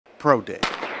Pro Day,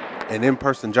 an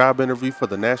in-person job interview for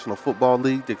the National Football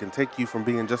League that can take you from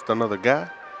being just another guy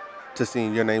to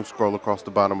seeing your name scroll across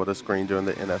the bottom of the screen during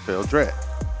the NFL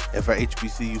draft. And for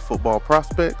HBCU football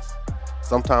prospects,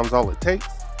 sometimes all it takes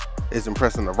is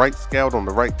impressing the right scout on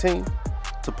the right team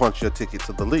to punch your ticket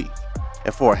to the league.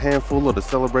 And for a handful of the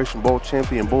Celebration Bowl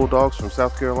champion Bulldogs from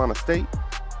South Carolina State,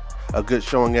 a good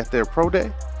showing at their Pro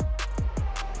Day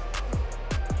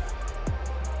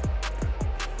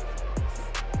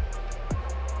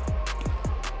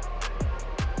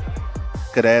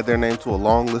could add their name to a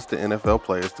long list of NFL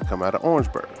players to come out of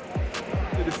Orangeburg.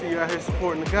 Good to see you out here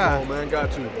supporting the guy. Oh man,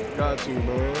 got to,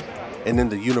 man. And in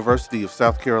the University of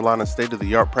South Carolina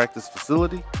state-of-the-art practice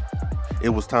facility, it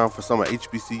was time for some of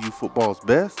HBCU football's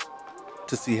best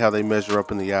to see how they measure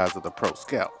up in the eyes of the pro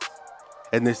scouts.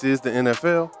 And this is the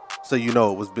NFL, so you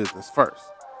know it was business first.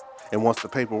 And once the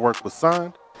paperwork was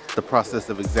signed, the process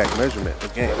of exact measurement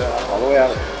began. All the way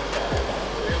out.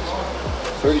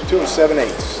 32 and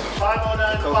 7/8.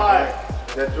 5095.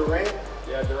 Is that Durant?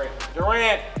 Yeah,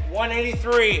 Durant,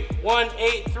 183,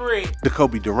 183.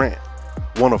 Decobie Durant,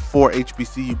 one of 4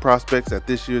 HBCU prospects at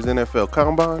this year's NFL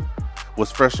Combine,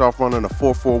 was fresh off running a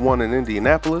 4.41 in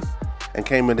Indianapolis and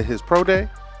came into his pro day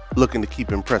looking to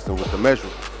keep impressing with the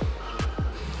measurements.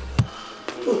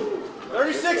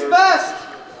 36 best.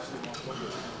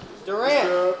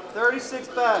 Durant, 36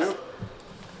 best.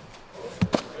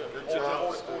 Good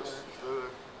job.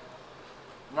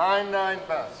 9-9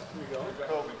 best. Here you go.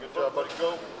 Kobe, good job, buddy. Go.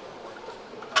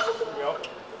 Here we go.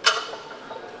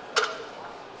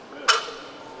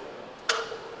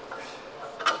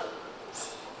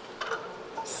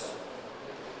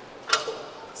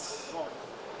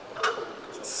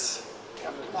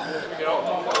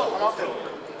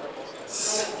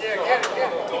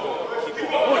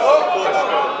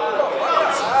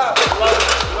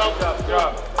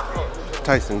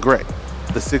 Tyson Gray,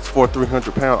 the 6'4",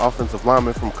 300-pound offensive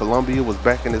lineman from Columbia, was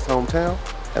back in his hometown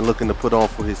and looking to put on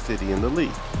for his city in the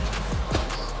league.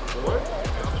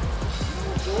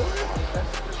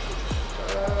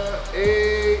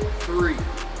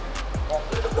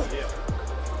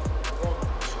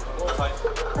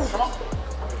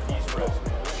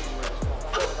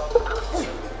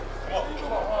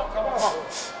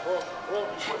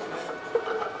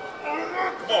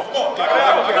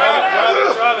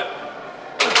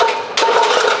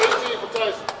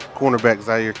 Cornerback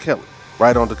Zaire Kelly,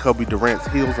 right on Decobie Durant's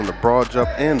heels on the broad jump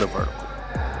and the vertical.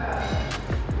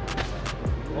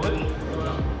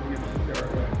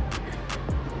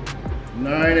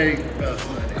 Nine, 8.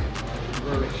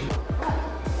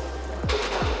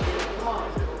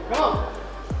 Come on.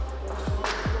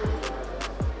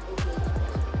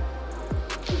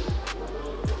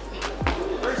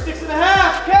 36 and a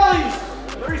half, Kelly's.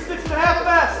 36 and a half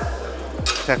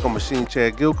best. Tackle machine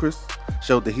Chad Gilchrist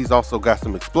showed that he's also got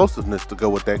some explosiveness to go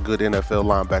with that good NFL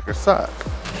linebacker side.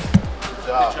 Good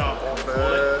job.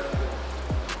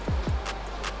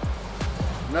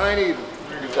 9 even.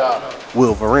 Good job.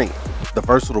 Will Vereen, the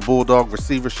versatile Bulldog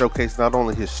receiver, showcased not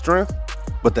only his strength,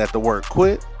 but that the word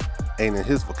quit ain't in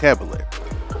his vocabulary.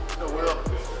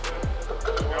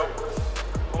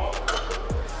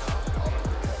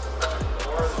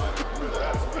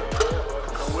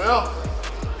 Will.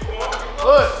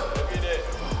 Push.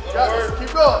 Got this.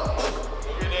 Keep going.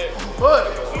 Push.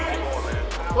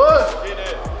 Push.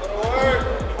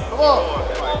 Come on.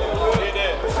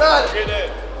 Got it.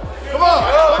 Come on.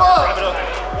 Come on.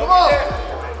 Come on.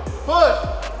 Push.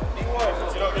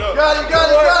 Got it. Got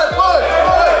it. Got it.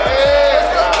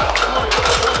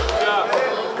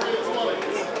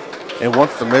 Push. And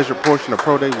once the measured portion of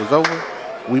Pro Day was over,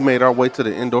 we made our way to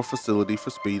the indoor facility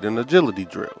for speed and agility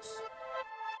drills.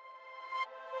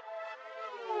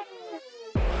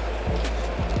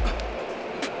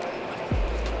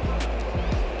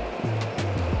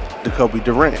 Decobie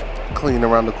Durant clean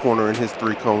around the corner in his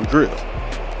 3-cone drill.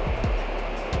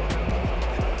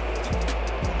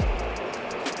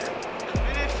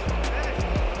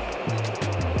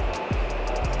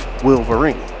 Will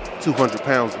Vereen, 200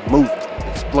 pounds of movement,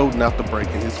 exploding out the break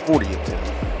in his 40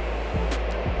 attempt.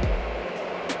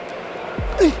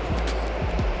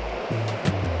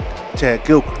 Chad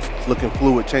Gilchrist, looking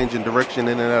fluid, changing direction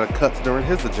in and out of cuts during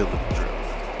his agility drills.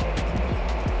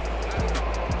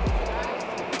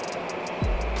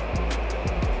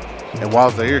 And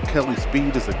while Zaire Kelly's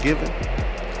speed is a given,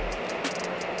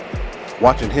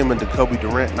 watching him and Decobie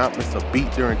Durant not miss a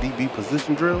beat during DB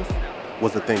position drills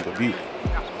was a thing of beauty.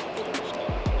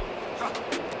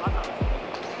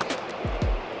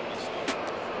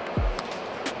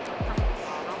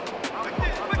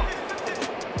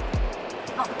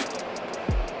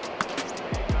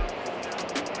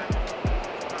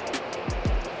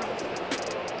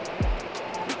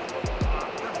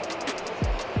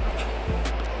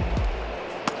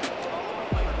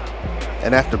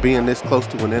 And after being this close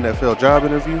to an NFL job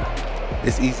interview,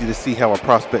 it's easy to see how a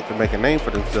prospect can make a name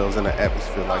for themselves in an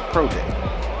atmosphere like Pro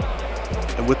Day.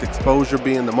 And with exposure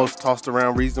being the most tossed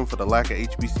around reason for the lack of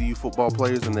HBCU football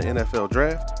players in the NFL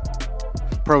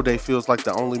draft, Pro Day feels like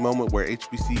the only moment where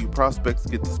HBCU prospects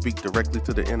get to speak directly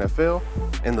to the NFL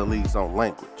in the league's own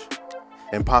language,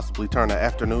 and possibly turn an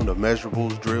afternoon of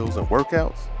measurables, drills, and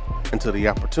workouts into the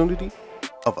opportunity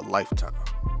of a lifetime.